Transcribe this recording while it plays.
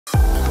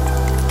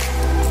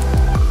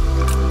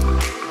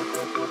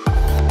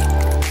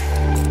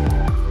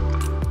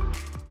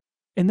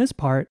In this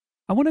part,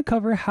 I want to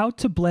cover how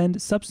to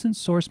blend substance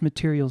source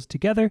materials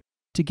together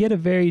to get a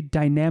very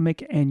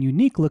dynamic and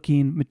unique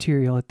looking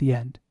material at the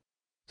end.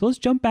 So let's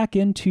jump back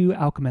into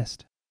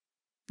Alchemist.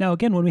 Now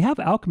again, when we have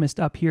Alchemist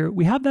up here,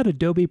 we have that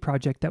Adobe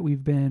project that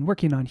we've been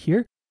working on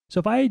here. So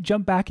if I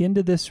jump back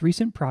into this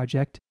recent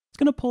project, it's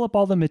going to pull up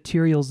all the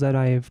materials that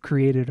I have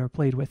created or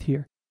played with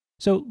here.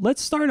 So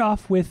let's start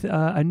off with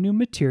a new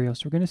material.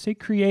 So we're going to say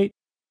create,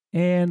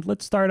 and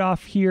let's start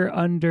off here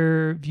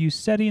under view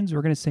settings.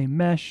 We're going to say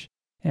mesh,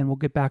 and we'll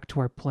get back to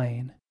our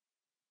plane.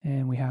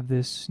 And we have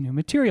this new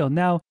material.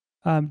 Now,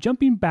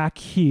 jumping back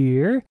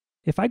here,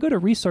 if I go to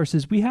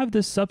resources, we have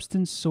this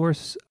substance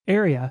source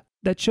area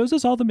that shows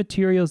us all the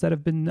materials that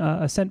have been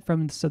sent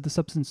from the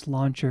Substance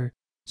launcher.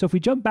 So if we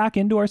jump back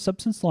into our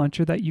Substance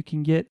launcher that you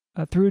can get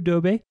through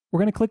Adobe, we're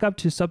going to click up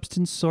to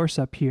Substance source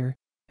up here.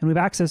 And we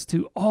have access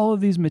to all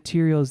of these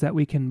materials that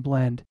we can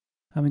blend.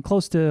 I mean,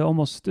 close to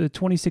almost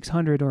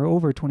 2,600 or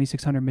over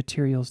 2,600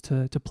 materials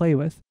to play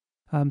with.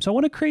 So I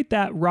want to create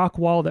that rock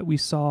wall that we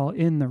saw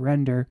in the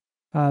render.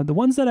 The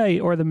ones that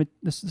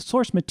the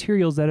source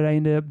materials that I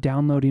ended up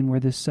downloading were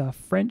this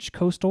French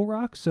coastal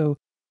rock. So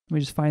let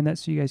me just find that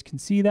so you guys can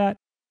see that.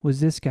 Was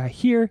this guy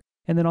here.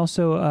 And then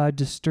also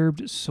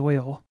disturbed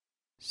soil.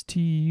 It's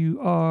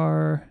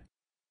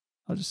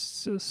I'll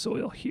just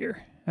soil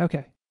here.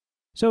 Okay.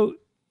 So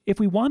if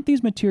we want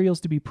these materials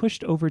to be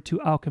pushed over to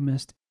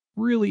Alchemist,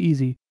 really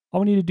easy.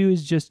 All we need to do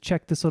is just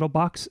check this little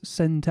box,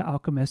 send to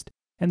Alchemist.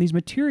 And these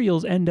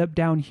materials end up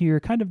down here,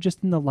 kind of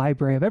just in the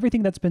library of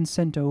everything that's been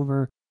sent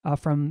over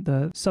from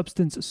the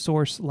Substance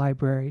source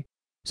library.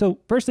 So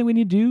first thing we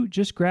need to do,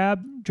 just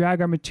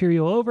drag our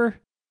material over,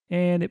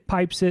 and it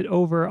pipes it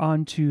over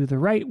onto the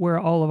right where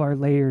all of our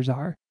layers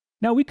are.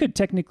 Now we could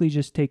technically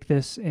just take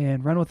this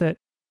and run with it,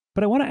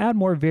 but I want to add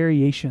more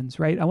variations,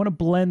 right? I want to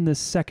blend this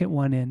second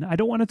one in. I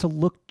don't want it to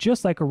look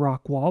just like a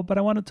rock wall, but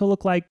I want it to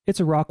look like it's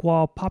a rock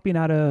wall popping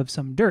out of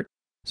some dirt.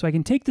 So I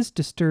can take this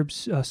disturbed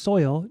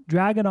soil,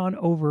 drag it on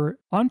over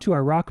onto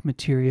our rock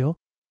material,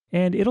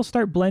 and it'll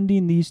start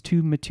blending these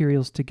two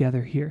materials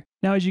together here.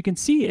 Now, as you can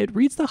see, it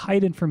reads the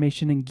height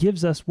information and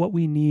gives us what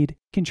we need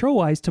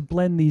control-wise to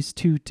blend these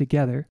two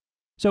together.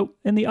 So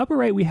in the upper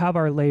right, we have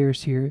our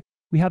layers here.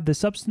 We have the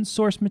substance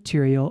source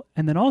material,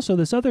 and then also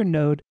this other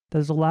node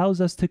that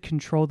allows us to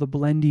control the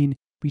blending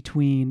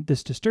between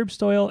this disturbed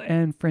soil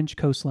and French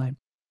coastline.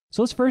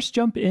 So let's first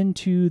jump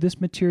into this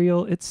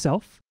material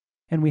itself.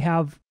 And we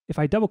have, if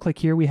I double click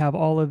here, we have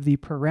all of the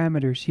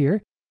parameters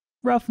here.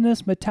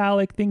 Roughness,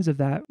 metallic, things of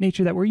that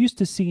nature that we're used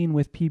to seeing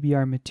with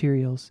PBR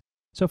materials.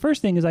 So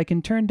first thing is I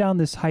can turn down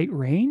this height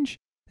range.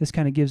 This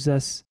kind of gives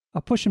us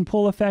a push and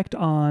pull effect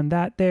on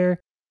that there.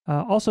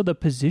 Also the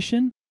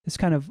position, this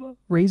kind of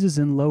raises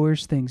and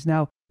lowers things.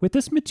 Now with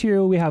this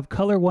material, we have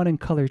color 1 and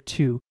color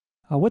 2.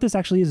 What this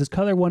actually is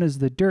color 1 is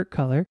the dirt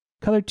color.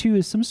 Color 2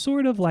 is some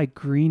sort of like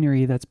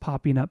greenery that's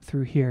popping up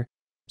through here.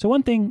 So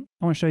one thing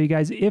I want to show you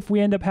guys, if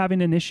we end up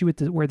having an issue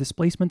with where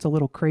displacement's a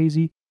little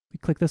crazy, we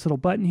click this little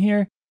button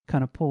here,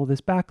 kind of pull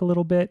this back a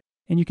little bit,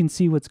 and you can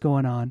see what's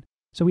going on.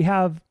 So we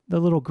have the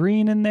little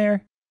green in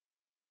there.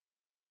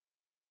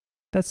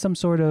 That's some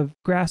sort of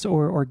grass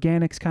or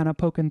organics kind of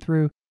poking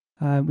through.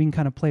 We can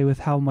kind of play with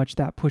how much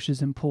that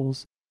pushes and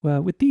pulls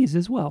with these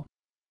as well.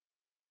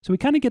 So we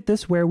kind of get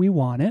this where we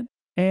want it.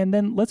 And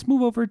then let's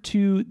move over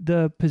to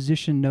the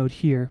position node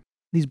here,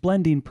 these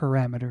blending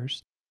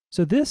parameters.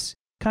 So this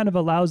kind of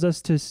allows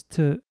us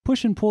to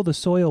push and pull the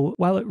soil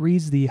while it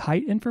reads the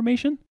height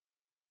information.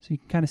 So you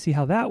can kind of see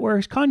how that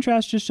works.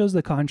 Contrast just shows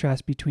the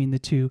contrast between the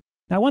two.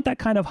 Now I want that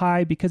kind of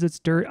high because it's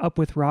dirt up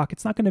with rock.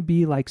 It's not going to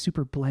be like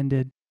super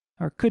blended,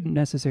 or couldn't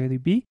necessarily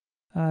be.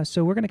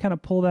 So we're going to kind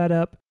of pull that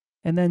up.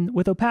 And then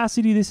with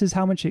opacity, this is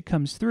how much it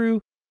comes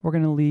through. We're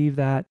going to leave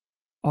that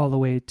all the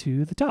way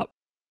to the top.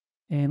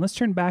 And let's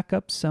turn back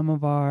up some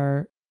of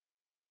our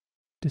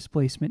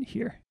displacement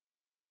here,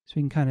 so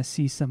we can kind of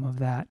see some of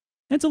that.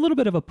 And it's a little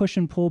bit of a push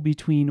and pull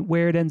between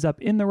where it ends up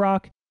in the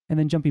rock and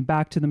then jumping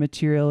back to the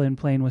material and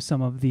playing with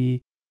some of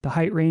the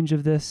height range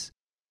of this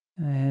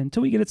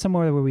until we get it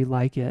somewhere where we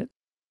like it.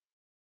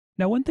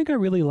 Now, one thing I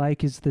really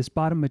like is this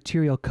bottom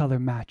material color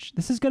match.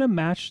 This is going to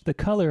match the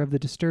color of the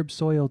disturbed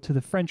soil to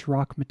the French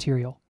rock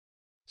material.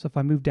 So if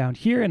I move down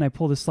here and I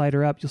pull the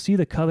slider up, you'll see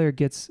the color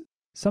gets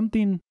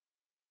something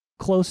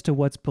close to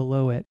what's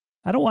below it.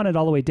 I don't want it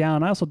all the way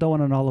down. I also don't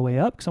want it all the way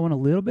up because I want a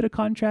little bit of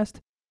contrast.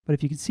 But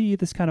if you can see,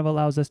 this kind of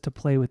allows us to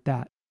play with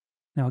that.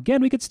 Now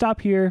again, we could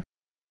stop here.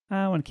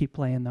 I want to keep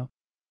playing though.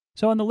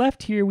 So on the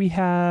left here, we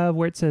have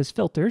where it says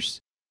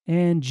filters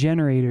and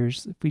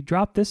generators. If we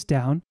drop this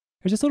down,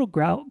 there's this little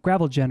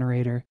gravel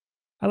generator.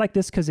 I like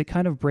this because it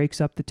kind of breaks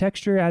up the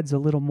texture, adds a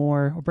little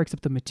more, or breaks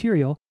up the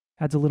material,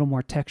 adds a little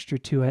more texture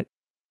to it.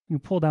 You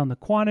can pull down the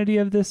quantity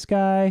of this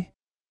guy.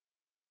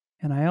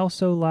 And I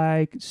also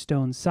like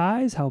stone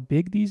size, how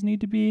big these need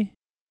to be.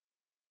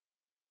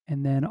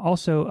 And then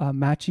also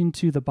matching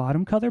to the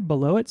bottom color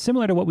below it,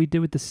 similar to what we did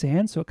with the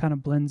sand, so it kind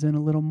of blends in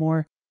a little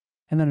more.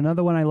 And then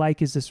another one I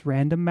like is this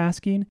random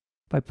masking.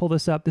 If I pull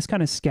this up, this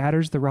kind of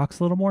scatters the rocks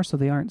a little more so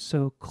they aren't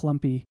so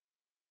clumpy.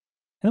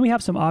 And then we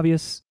have some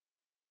obvious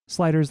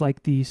sliders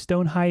like the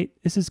stone height.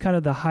 This is kind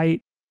of the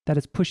height that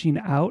it's pushing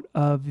out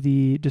of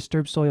the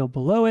disturbed soil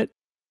below it.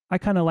 I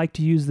kind of like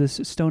to use this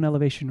stone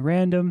elevation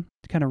random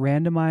to kind of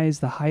randomize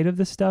the height of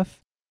this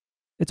stuff.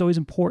 It's always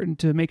important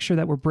to make sure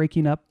that we're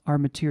breaking up our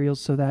materials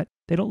so that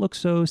they don't look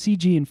so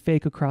CG and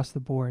fake across the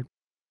board.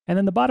 And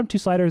then the bottom two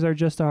sliders are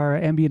just our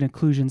ambient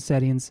occlusion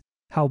settings,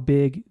 how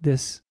big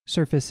this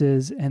surface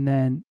is, and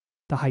then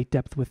the height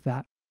depth with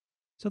that.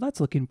 So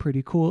that's looking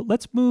pretty cool.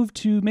 Let's move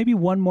to maybe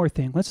one more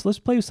thing. Let's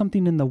play with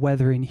something in the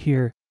weathering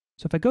here.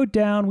 So if I go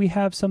down, we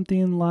have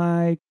something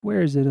like,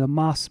 where is it? A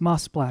moss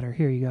splatter.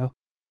 Here you go.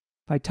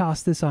 If I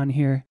toss this on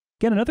here,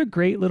 get another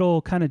great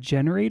little kind of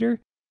generator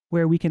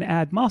where we can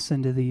add moss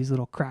into these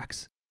little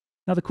cracks.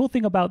 Now the cool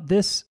thing about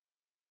this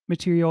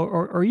material,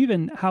 or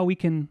even how we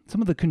can,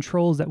 some of the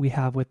controls that we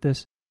have with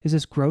this, is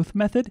this growth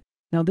method.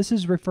 Now this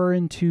is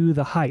referring to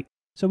the height.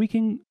 So we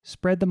can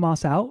spread the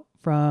moss out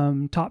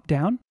from top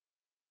down.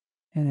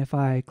 And if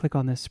I click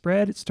on this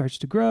spread, it starts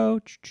to grow.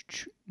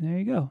 There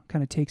you go.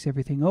 Kind of takes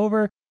everything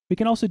over. We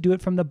can also do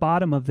it from the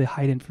bottom of the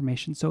height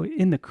information. So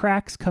in the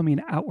cracks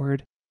coming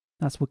outward,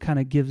 that's what kind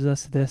of gives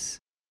us this.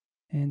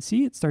 And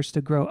see, it starts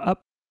to grow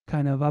up,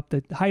 kind of up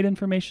the height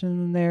information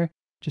in there,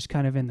 just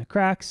kind of in the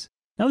cracks.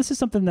 Now this is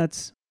something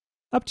that's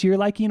up to your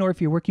liking, or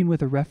if you're working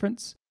with a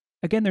reference.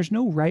 Again, there's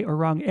no right or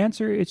wrong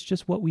answer. It's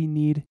just what we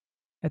need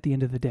at the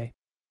end of the day.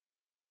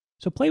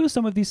 So play with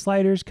some of these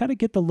sliders, kind of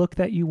get the look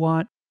that you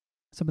want.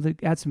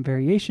 Add some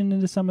variation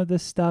into some of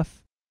this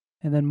stuff.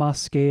 And then moss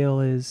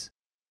scale is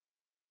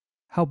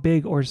how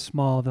big or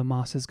small the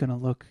moss is going to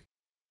look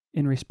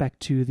in respect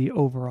to the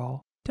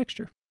overall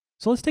texture.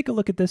 So let's take a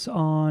look at this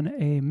on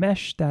a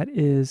mesh that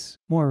is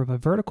more of a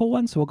vertical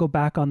one. So we'll go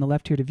back on the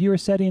left here to viewer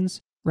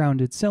settings,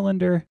 rounded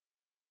cylinder,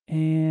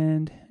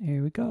 and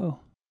here we go.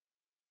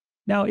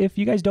 Now, if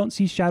you guys don't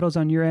see shadows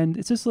on your end,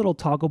 it's this little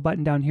toggle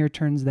button down here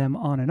turns them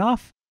on and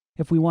off.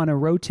 If we want to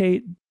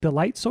rotate the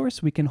light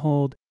source, we can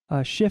hold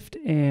Shift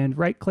and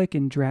right click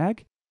and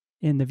drag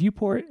in the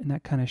viewport, and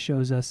that kind of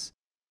shows us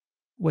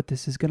what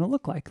this is going to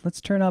look like. Let's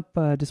turn up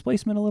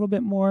displacement a little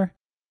bit more,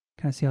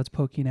 kind of see how it's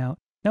poking out.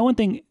 Now one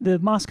thing, the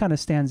moss kind of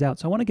stands out,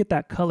 so I want to get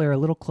that color a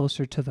little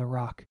closer to the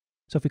rock.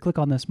 So if we click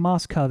on this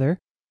moss color,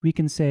 we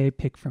can say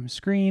pick from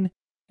screen,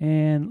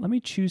 and let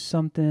me choose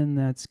something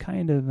that's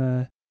kind of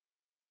a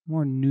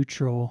more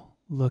neutral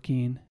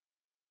looking.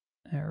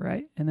 All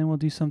right, and then we'll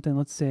do something,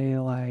 let's say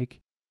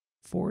like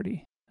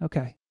 40.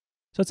 Okay.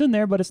 So it's in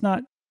there, but it's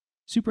not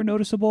super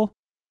noticeable.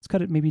 Let's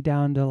cut it maybe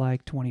down to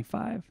like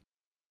 25.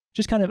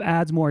 Just kind of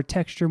adds more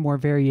texture, more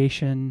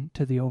variation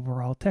to the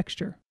overall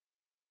texture.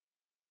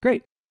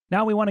 Great.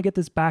 Now we want to get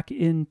this back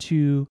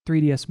into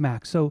 3ds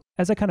Max. So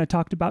as I kind of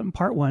talked about in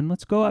part 1,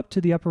 let's go up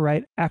to the upper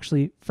right.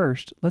 Actually,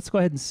 first, let's go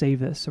ahead and save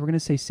this. So we're going to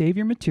say save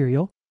your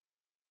material,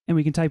 and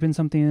we can type in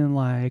something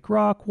like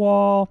rock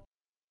wall.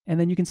 And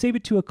then you can save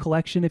it to a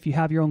collection. If you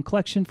have your own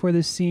collection for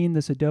this scene,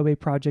 this Adobe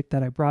project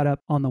that I brought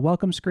up on the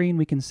welcome screen,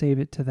 we can save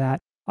it to that.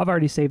 I've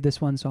already saved this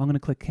one, so I'm going to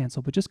click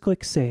cancel, but just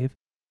click save.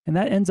 And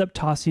that ends up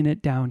tossing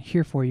it down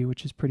here for you,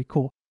 which is pretty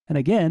cool. And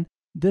again,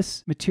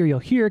 this material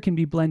here can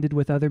be blended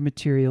with other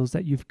materials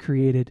that you've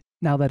created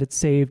now that it's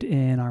saved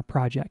in our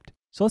project.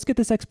 So let's get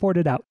this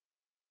exported out.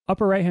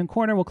 Upper right-hand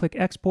corner, we'll click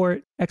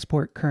export,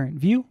 export current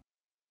view.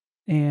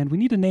 And we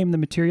need to name the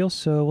material,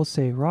 so we'll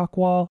say rock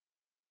wall.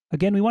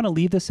 Again, we want to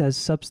leave this as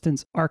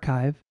Substance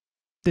Archive,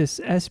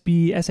 this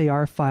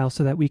SAR file,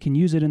 so that we can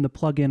use it in the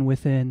plugin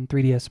within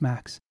 3ds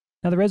Max.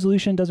 Now the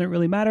resolution doesn't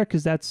really matter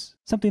because that's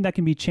something that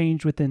can be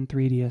changed within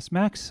 3ds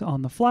Max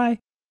on the fly.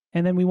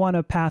 And then we want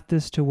to path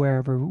this to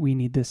wherever we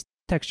need this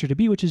texture to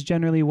be, which is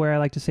generally where I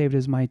like to save it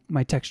as my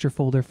texture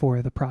folder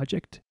for the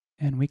project.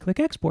 And we click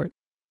export.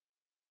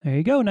 There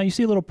you go. Now you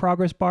see a little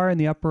progress bar in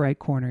the upper right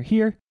corner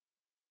here.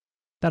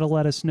 That'll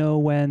let us know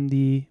when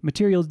the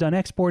material is done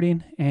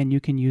exporting, and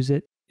you can use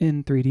it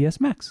in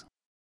 3ds Max.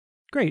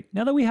 Great.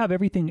 Now that we have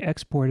everything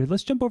exported,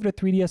 let's jump over to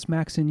 3ds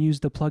Max and use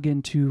the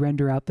plugin to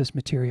render out this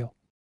material.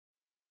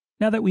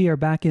 Now that we are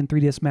back in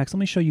 3ds Max, let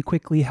me show you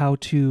quickly how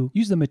to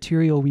use the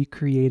material we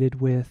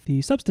created with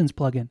the Substance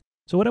plugin.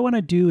 So what I want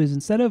to do is,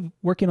 instead of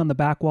working on the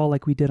back wall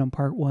like we did on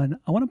part 1,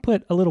 I want to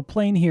put a little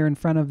plane here in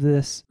front of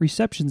this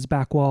receptions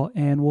back wall,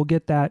 and we'll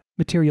get that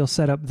material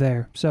set up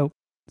there. So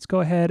let's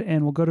go ahead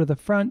and we'll go to the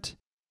front,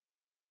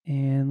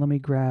 and let me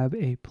grab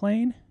a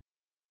plane.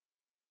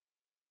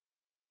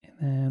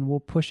 And we'll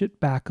push it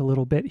back a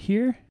little bit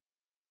here,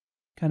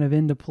 kind of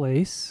into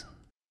place.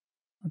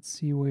 Let's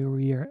see where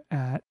we are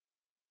at.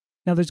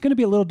 Now there's going to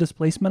be a little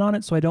displacement on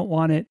it, so I don't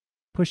want it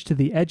pushed to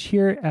the edge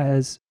here,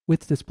 as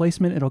with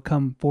displacement, it'll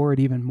come forward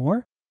even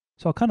more.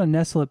 So I'll kind of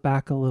nestle it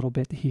back a little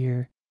bit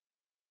here.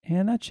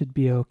 And that should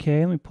be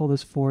okay. Let me pull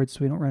this forward so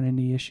we don't run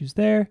into issues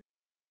there.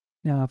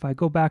 Now if I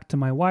go back to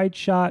my wide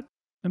shot,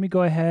 let me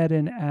go ahead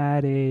and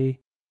add a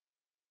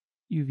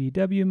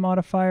UVW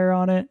modifier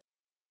on it.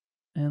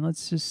 And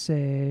let's just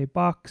say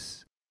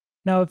box.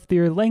 Now, if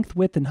your length,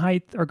 width, and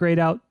height are grayed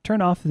out,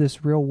 turn off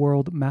this real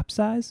world map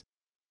size.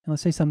 And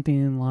let's say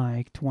something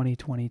like 20,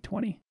 20,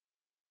 20.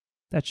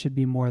 That should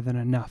be more than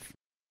enough.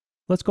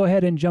 Let's go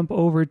ahead and jump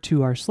over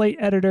to our slate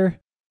editor.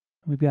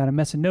 We've got a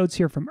mess of nodes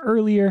here from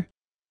earlier,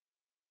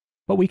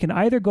 but we can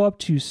either go up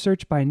to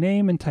search by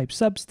name and type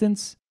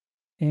substance,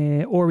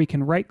 or we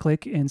can right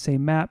click and say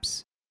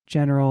maps,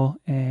 general,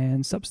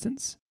 and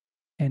substance.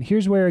 And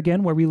here's where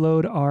we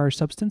load our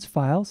substance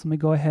file. So let me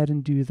go ahead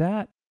and do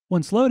that.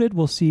 Once loaded,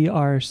 we'll see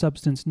our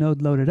substance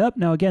node loaded up.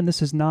 Now again,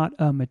 this is not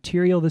a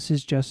material, this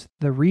is just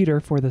the reader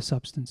for the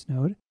substance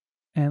node.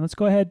 And let's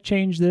go ahead and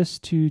change this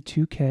to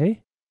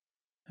 2K.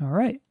 All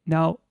right,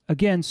 now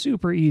again,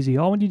 super easy.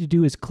 All we need to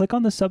do is click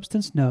on the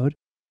substance node,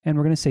 and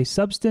we're going to say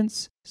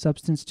substance,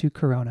 substance to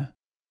Corona.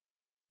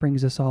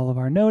 Brings us all of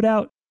our node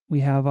out. We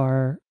have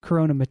our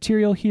Corona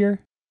material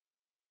here.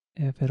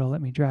 If it'll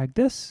let me drag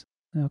this,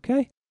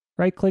 okay.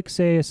 Right click,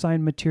 say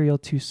assign material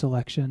to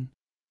selection.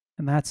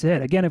 And that's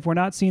it. Again, if we're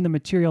not seeing the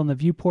material in the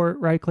viewport,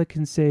 right click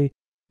and say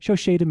show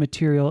shaded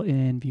material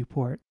in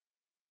viewport.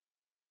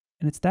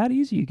 And it's that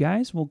easy, you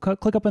guys. We'll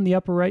click up in the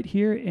upper right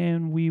here,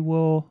 and we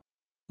will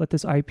let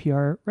this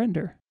IPR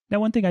render. Now,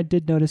 one thing I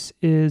did notice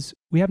is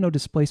we have no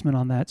displacement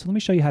on that. So let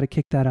me show you how to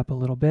kick that up a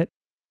little bit.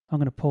 I'm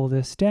going to pull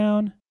this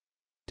down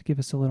to give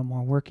us a little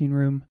more working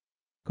room.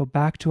 Go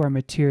back to our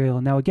material.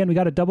 Now, again, we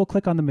got to double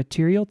click on the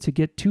material to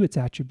get to its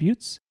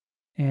attributes.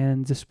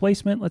 And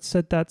displacement, let's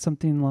set that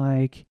something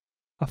like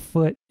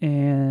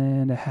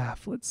 1.5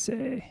 feet, let's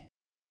say.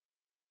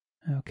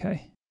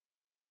 Okay.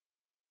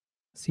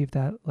 Let's see if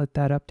let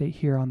that update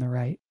here on the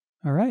right.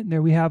 All right, and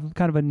there we have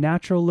kind of a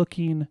natural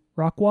looking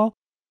rock wall,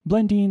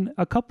 blending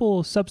a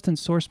couple substance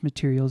source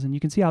materials, and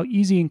you can see how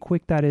easy and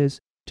quick that is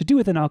to do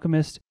within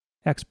Alchemist.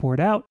 Export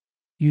out,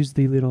 use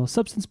the little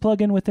Substance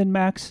plugin within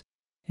Max,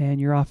 and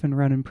you're off and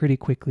running pretty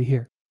quickly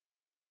here.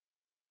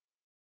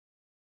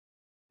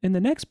 In the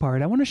next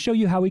part, I want to show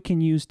you how we can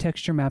use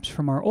texture maps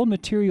from our old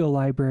material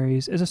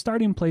libraries as a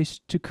starting place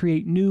to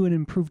create new and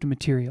improved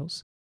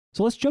materials.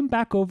 So let's jump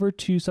back over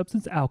to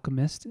Substance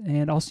Alchemist,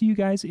 and I'll see you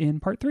guys in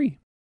part 3.